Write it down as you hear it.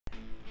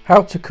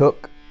How to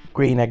cook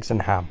green eggs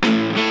and ham.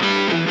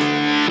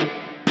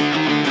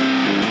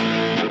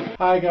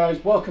 Hi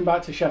guys, welcome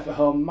back to Chef at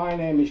Home. My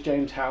name is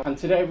James Howe and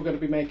today we're going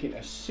to be making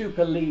a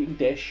super lean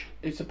dish.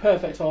 It's a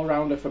perfect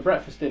all-rounder for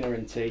breakfast, dinner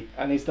and tea,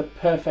 and is the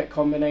perfect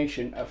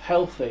combination of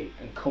healthy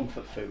and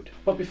comfort food.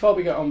 But before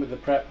we get on with the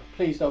prep,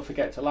 please don't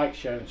forget to like,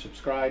 share and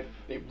subscribe.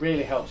 It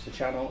really helps the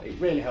channel, it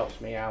really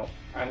helps me out,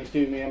 and it's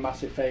doing me a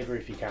massive favour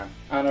if you can,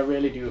 and I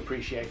really do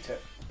appreciate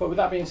it. But with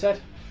that being said,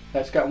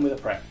 let's get on with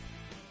the prep.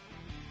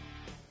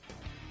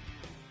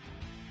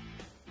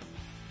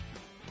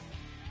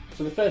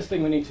 So the first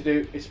thing we need to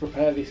do is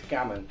prepare this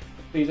gammon.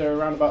 These are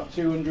around about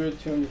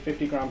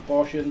 200-250 gram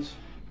portions,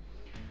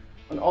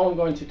 and all I'm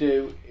going to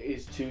do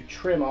is to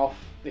trim off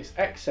this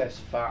excess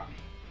fat.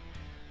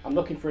 I'm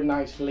looking for a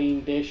nice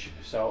lean dish,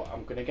 so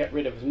I'm going to get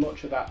rid of as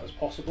much of that as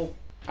possible,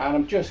 and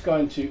I'm just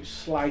going to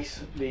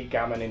slice the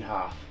gammon in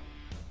half.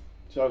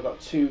 So I've got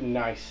two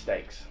nice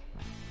steaks,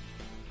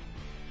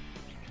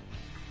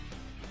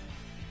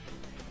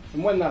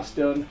 and when that's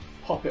done,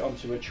 pop it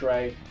onto a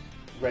tray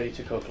ready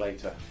to cook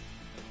later.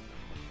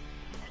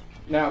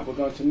 Now we're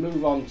going to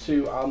move on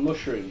to our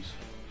mushrooms.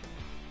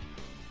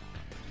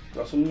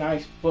 Got some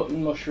nice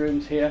button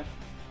mushrooms here.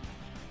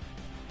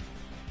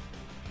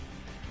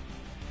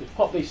 Just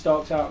pop these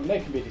stalks out and they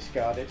can be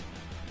discarded.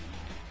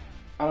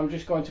 And I'm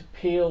just going to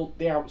peel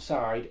the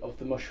outside of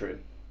the mushroom.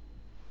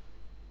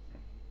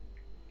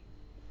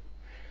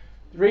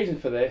 The reason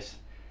for this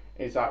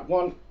is that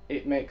one,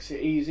 it makes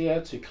it easier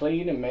to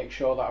clean and make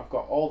sure that I've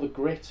got all the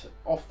grit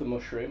off the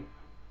mushroom.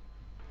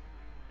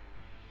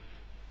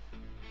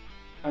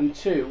 And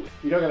two,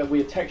 you don't get a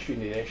weird texture in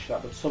the dish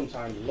that would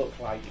sometimes look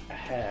like a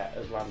hair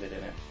has landed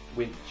in it,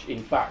 which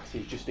in fact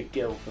is just a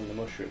gill from the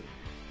mushroom.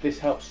 This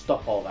helps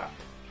stop all that.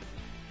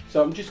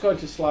 So I'm just going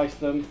to slice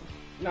them,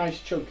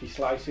 nice chunky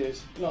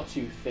slices, not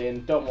too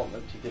thin, don't want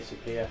them to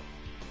disappear.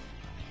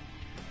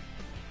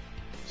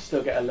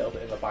 Still get a little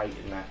bit of a bite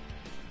in there.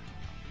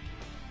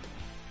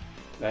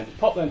 Then just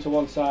pop them to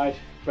one side,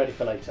 ready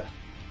for later.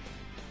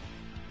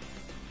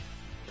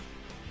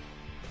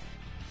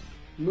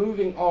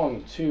 Moving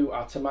on to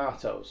our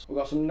tomatoes. We've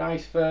got some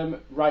nice firm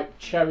ripe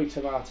cherry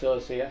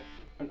tomatoes here,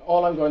 and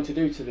all I'm going to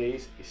do to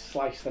these is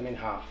slice them in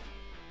half.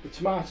 The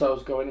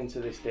tomatoes going into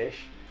this dish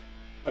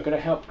are going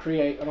to help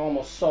create an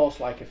almost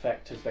sauce-like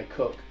effect as they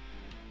cook,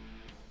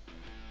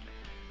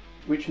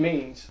 which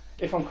means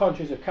if I'm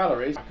conscious of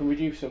calories, I can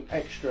reduce some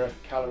extra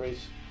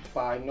calories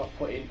by not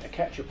putting a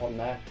ketchup on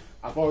there.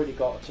 I've already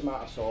got a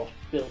tomato sauce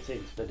built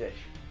into the dish.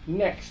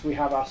 Next we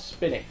have our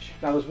spinach.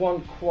 Now there's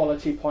one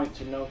quality point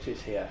to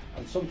notice here,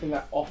 and something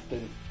that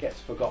often gets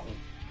forgotten.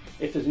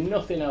 If there's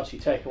nothing else you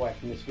take away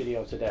from this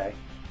video today,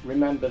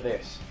 remember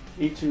this.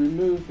 You need to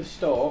remove the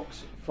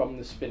stalks from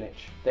the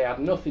spinach. They add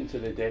nothing to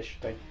the dish,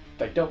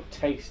 they don't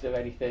taste of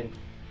anything,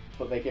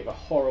 but they give a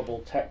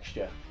horrible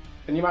texture.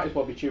 And you might as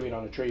well be chewing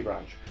on a tree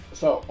branch.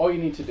 So all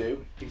you need to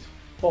do is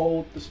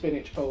fold the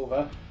spinach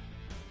over,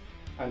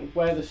 and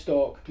where the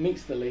stalk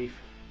meets the leaf,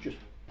 just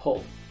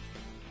pull.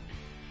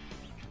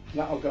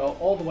 That'll go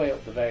all the way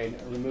up the vein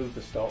and remove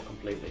the stalk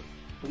completely.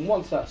 And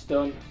once that's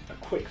done, a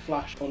quick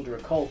flash under a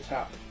cold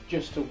tap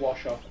just to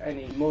wash off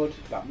any mud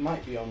that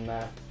might be on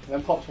there, and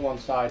then pop to one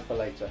side for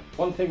later.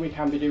 One thing we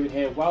can be doing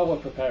here while we're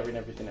preparing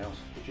everything else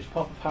is just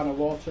pop a pan of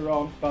water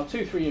on, about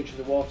 2-3 inches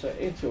of water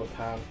into a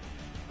pan,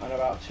 and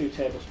about 2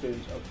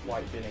 tablespoons of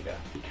white vinegar.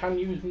 You can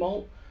use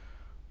malt,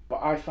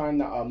 but I find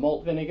that our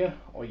malt vinegar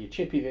or your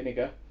chippy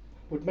vinegar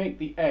would make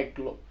the egg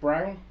look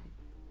brown.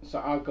 So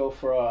I'll go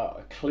for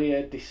a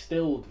clear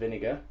distilled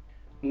vinegar,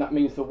 and that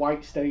means the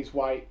white stays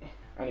white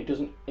and it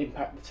doesn't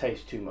impact the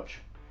taste too much.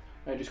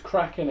 And just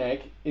crack an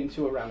egg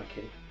into a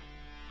ramekin.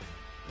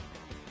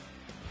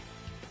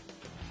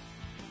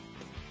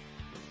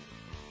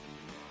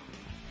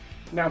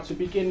 Now to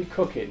begin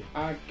cooking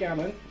our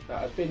gammon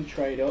that has been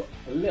trayed up,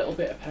 a little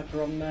bit of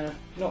pepper on there,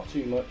 not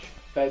too much.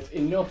 There's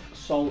enough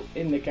salt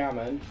in the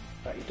gammon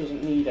that it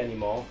doesn't need any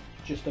more,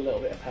 just a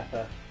little bit of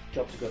pepper,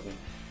 job's a good one.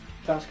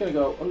 That's going to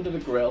go under the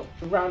grill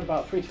around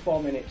about 3 to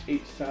 4 minutes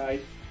each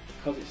side,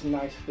 because it's a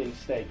nice thin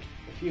steak.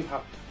 If you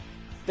have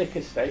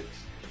thicker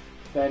steaks,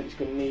 then it's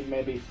going to need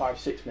maybe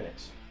 5-6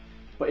 minutes.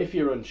 But if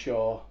you're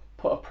unsure,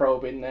 put a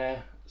probe in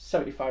there,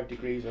 75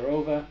 degrees or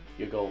over,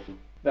 you're golden.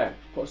 Then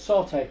put a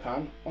saute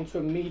pan onto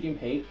a medium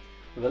heat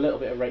with a little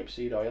bit of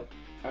rapeseed oil,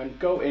 and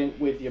go in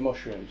with your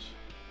mushrooms,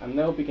 and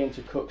they'll begin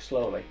to cook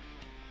slowly.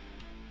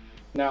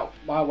 Now,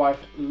 my wife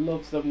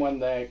loves them when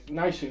they're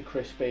nice and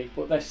crispy,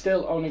 but they're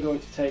still only going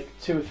to take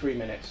 2 or 3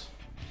 minutes.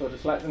 So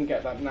just let them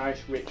get that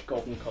nice, rich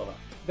golden colour.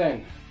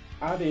 Then,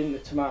 add in the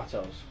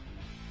tomatoes.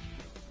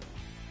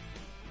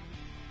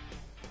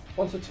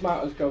 Once the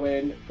tomatoes go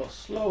in, they'll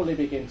slowly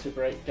begin to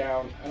break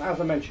down, and as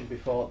I mentioned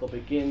before, they'll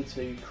begin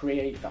to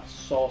create that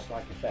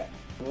sauce-like effect.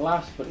 And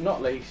last but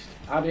not least,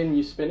 add in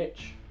your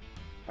spinach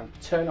and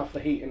turn off the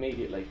heat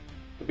immediately.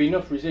 There'll be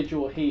enough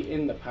residual heat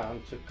in the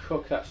pan to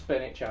cook that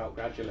spinach out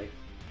gradually.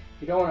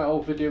 You don't want to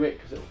overdo it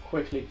because it will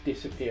quickly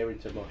disappear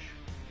into mush.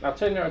 Now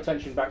turn your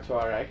attention back to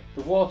our egg.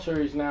 The water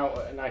is now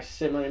at a nice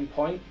simmering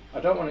point. I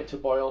don't want it to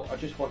boil, I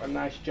just want a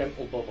nice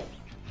gentle bubble.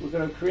 We're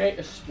going to create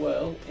a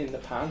swirl in the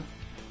pan.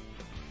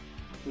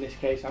 In this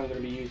case I'm going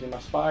to be using my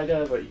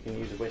spider, but you can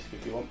use a whisk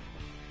if you want.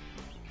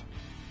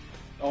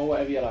 Or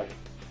whatever you like.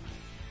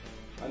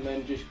 And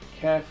then just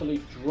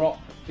carefully drop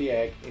the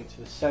egg into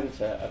the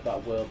centre of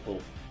that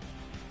whirlpool.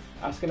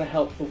 That's going to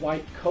help the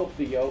white coat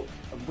the yolk,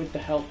 and with the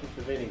help of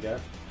the vinegar,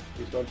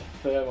 it's going to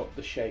firm up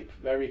the shape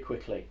very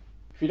quickly.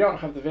 If you don't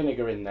have the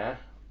vinegar in there,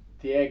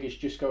 the egg is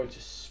just going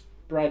to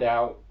spread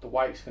out, the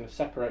white's going to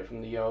separate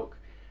from the yolk,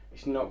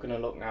 it's not going to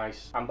look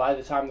nice, and by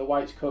the time the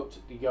white's cooked,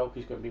 the yolk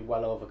is going to be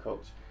well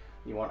overcooked.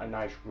 You want a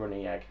nice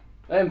runny egg.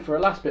 Then for a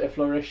last bit of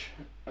flourish,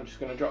 I'm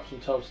just going to drop some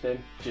toast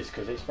in, just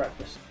because it's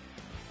breakfast.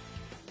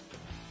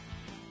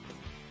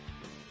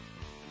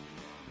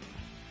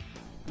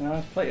 Now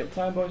it's plate up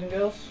time, boys and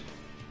girls.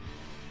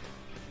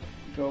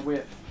 Go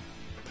with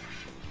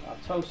our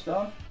toast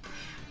on.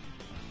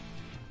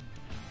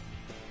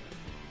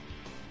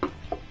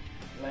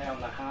 Lay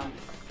on the ham.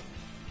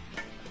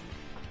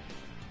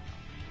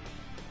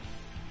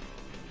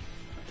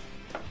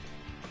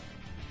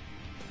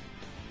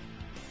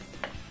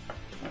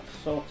 That's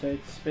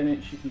sauteed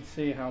spinach. You can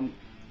see how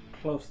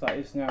close that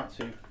is now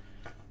to.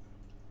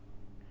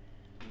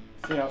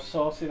 See how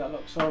saucy that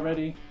looks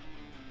already.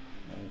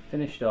 And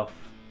finished off.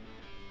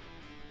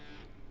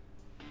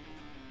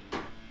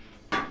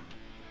 A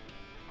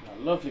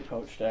lovely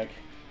poached egg.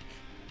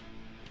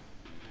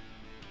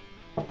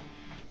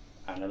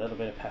 And a little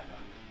bit of pepper.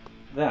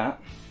 That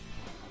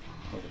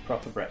was a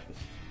proper breakfast.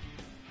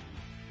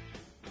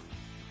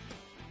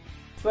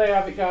 So there you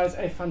have it, guys,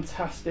 a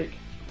fantastic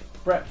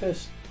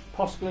breakfast,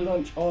 possibly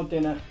lunch or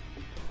dinner.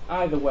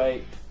 Either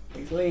way,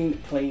 it's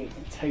lean, clean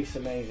and tastes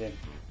amazing.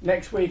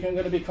 Next week I'm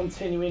going to be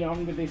continuing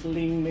on with this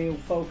lean meal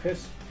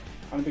focus.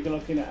 I'm going to be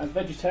looking at a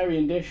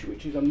vegetarian dish,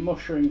 which is a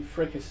mushroom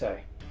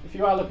fricassee. If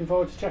you are looking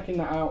forward to checking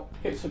that out,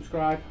 hit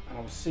subscribe and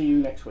I will see you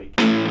next week.